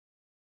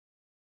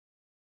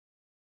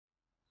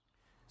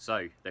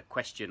So, the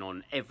question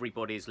on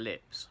everybody's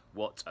lips,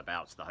 what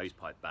about the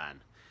hosepipe ban?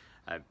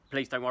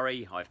 Please don't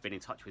worry, I've been in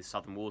touch with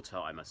Southern Water.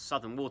 I'm a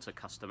Southern Water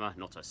customer,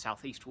 not a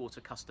South East Water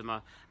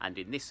customer, and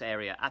in this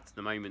area at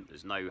the moment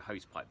there's no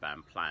hosepipe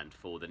ban planned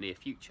for the near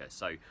future.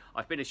 So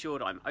I've been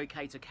assured I'm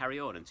okay to carry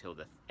on until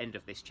the end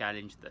of this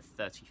challenge, the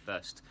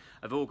 31st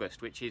of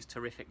August, which is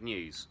terrific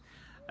news.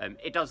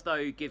 It does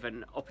though give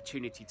an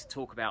opportunity to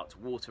talk about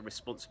water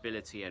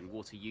responsibility and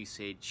water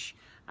usage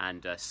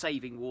and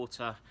saving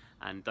water,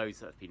 and those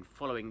that have been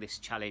following this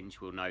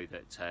challenge will know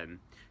that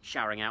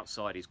showering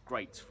outside is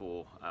great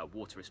for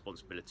water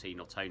responsibility,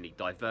 not only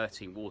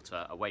diverting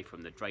water away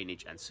from the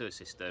drainage and sewer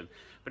system,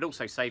 but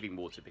also saving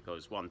water,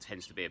 because one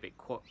tends to be a bit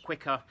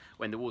quicker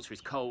when the water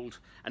is cold,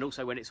 and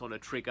also when it's on a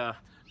trigger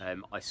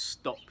I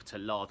stop to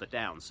lather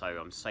down, so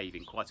I'm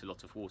saving quite a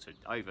lot of water,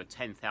 over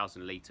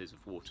 10,000 litres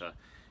of water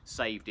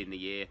saved in the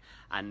year,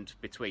 and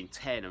between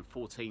 10 and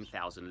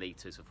 14,000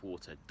 litres of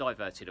water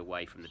diverted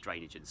away from the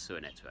drainage and sewer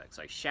network.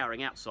 So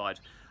showering outside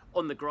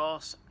on the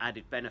grass,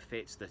 added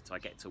benefits that I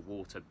get to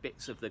water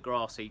bits of the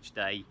grass each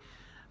day,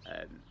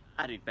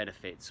 added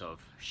benefits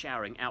of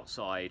showering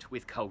outside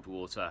with cold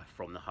water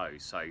from the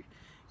hose. So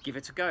give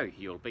it a go,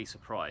 you'll be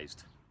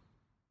surprised.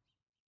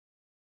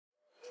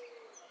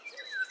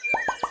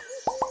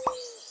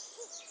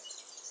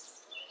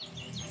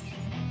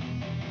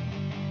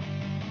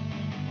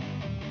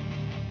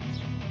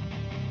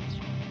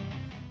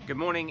 Good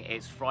morning,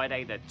 it's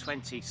Friday the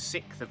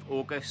 26th of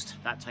August.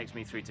 That takes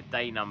me through to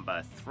day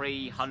number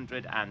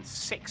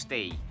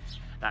 360.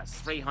 That's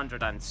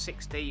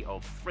 360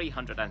 of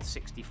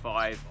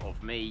 365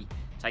 of me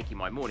taking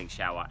my morning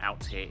shower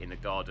out here in the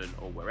garden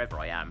or wherever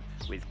I am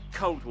with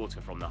cold water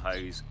from the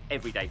hose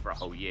every day for a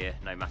whole year,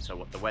 no matter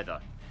what the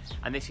weather.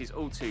 And this is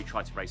all to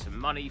try to raise some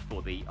money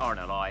for the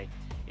RNLI.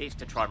 It's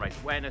to try and raise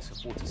awareness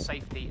of water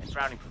safety and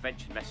drowning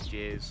prevention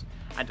messages,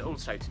 and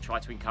also to try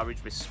to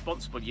encourage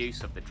responsible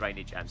use of the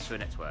drainage and sewer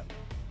network.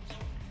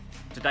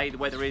 Today the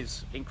weather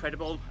is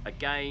incredible.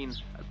 Again,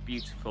 a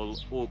beautiful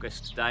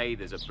August day.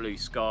 There's a blue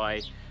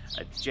sky,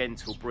 a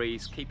gentle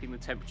breeze keeping the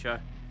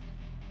temperature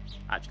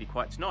actually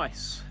quite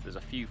nice. There's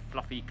a few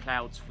fluffy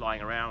clouds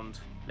flying around.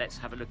 Let's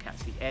have a look at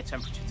the air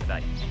temperature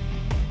today.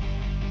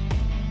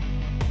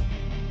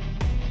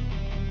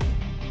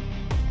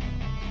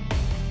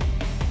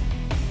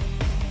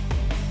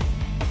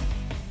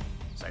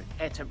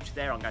 Air temperature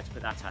there, I'm going to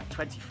put that at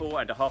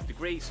 24.5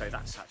 degrees, so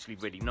that's actually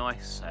really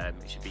nice.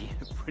 It should be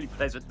pretty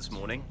pleasant this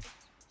morning.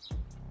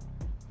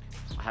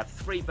 I have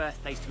 3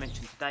 birthdays to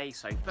mention today,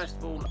 so first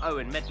of all,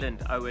 Owen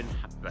Medland. Owen,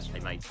 happy birthday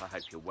mate, I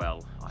hope you're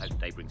well. I hope the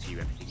day brings you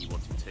everything you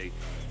wanted to.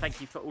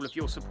 Thank you for all of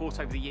your support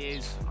over the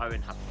years.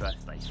 Owen, happy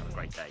birthday, have a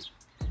great day.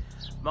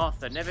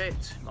 Martha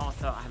Nevitt.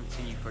 Martha, I haven't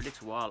seen you for a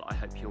little while. I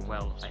hope you're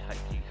well. I hope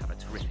you have a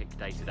terrific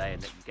day today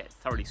and that you get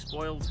thoroughly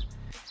spoiled.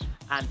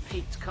 And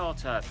Pete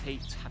Carter.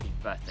 Pete, happy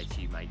birthday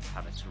to you, mate.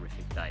 Have a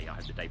terrific day. I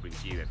hope the day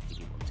brings you everything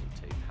you wanted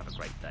to. Have a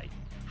great day.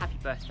 Happy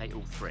birthday,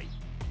 all 3.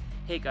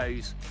 Here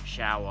goes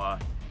shower,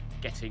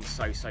 getting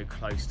so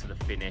close to the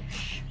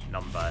finish.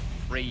 Number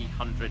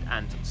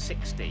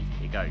 360.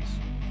 Here goes.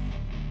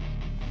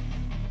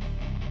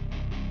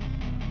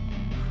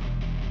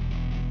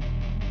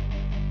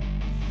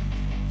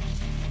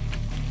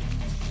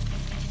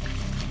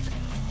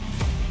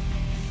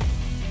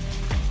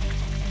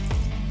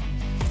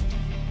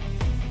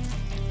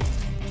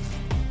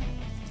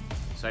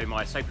 So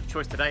my soap of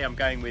choice today, I'm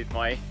going with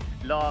my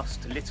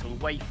last little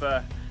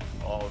wafer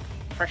of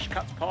fresh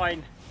cut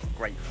pine.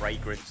 Great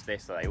fragrance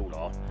this, they all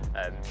are.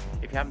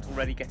 If you haven't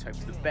already, get over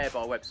to the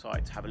𝗕𝗏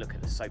website to have a look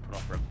at the soap on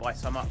offer and buy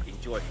some up.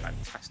 Enjoy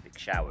fantastic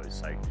showers.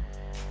 So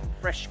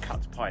fresh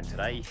cut pine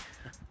today.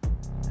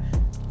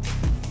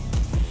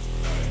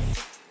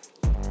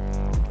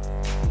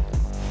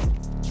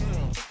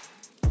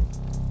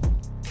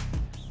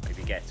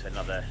 Maybe get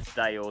another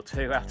day or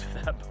 2 out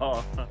of that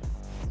bar.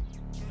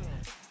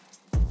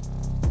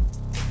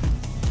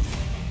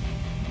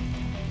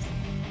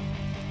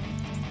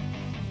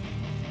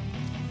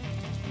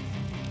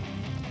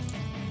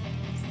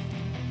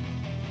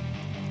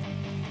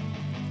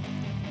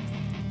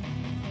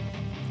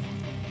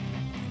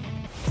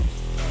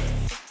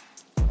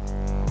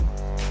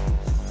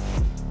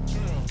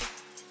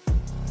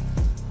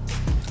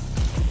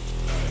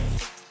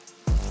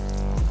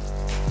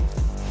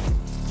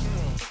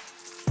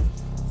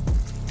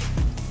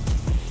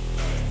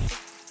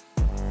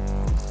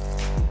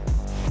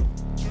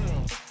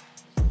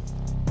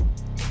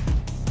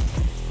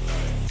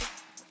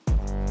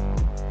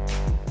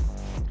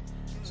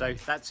 So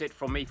that's it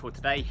from me for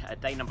today,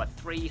 day number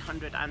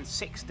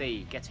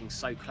 360, getting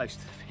so close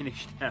to the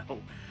finish now.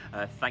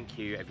 Thank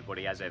you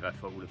everybody as ever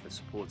for all of the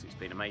support, it's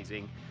been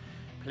amazing.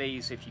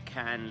 Please, if you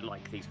can,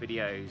 like these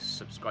videos,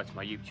 subscribe to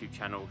my YouTube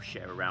channel,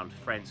 share around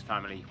friends,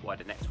 family,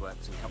 wider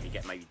networks, and help me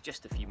get maybe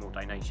just a few more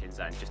donations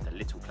and just a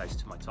little closer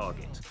to my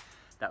target.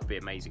 That would be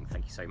amazing,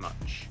 thank you so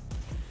much.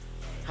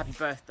 Happy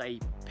birthday,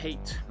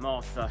 Pete,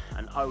 Martha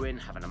and Owen.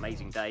 Have an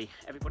amazing day.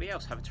 Everybody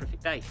else, have a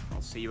terrific day.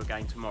 I'll see you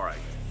again tomorrow.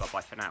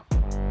 Bye-bye for now.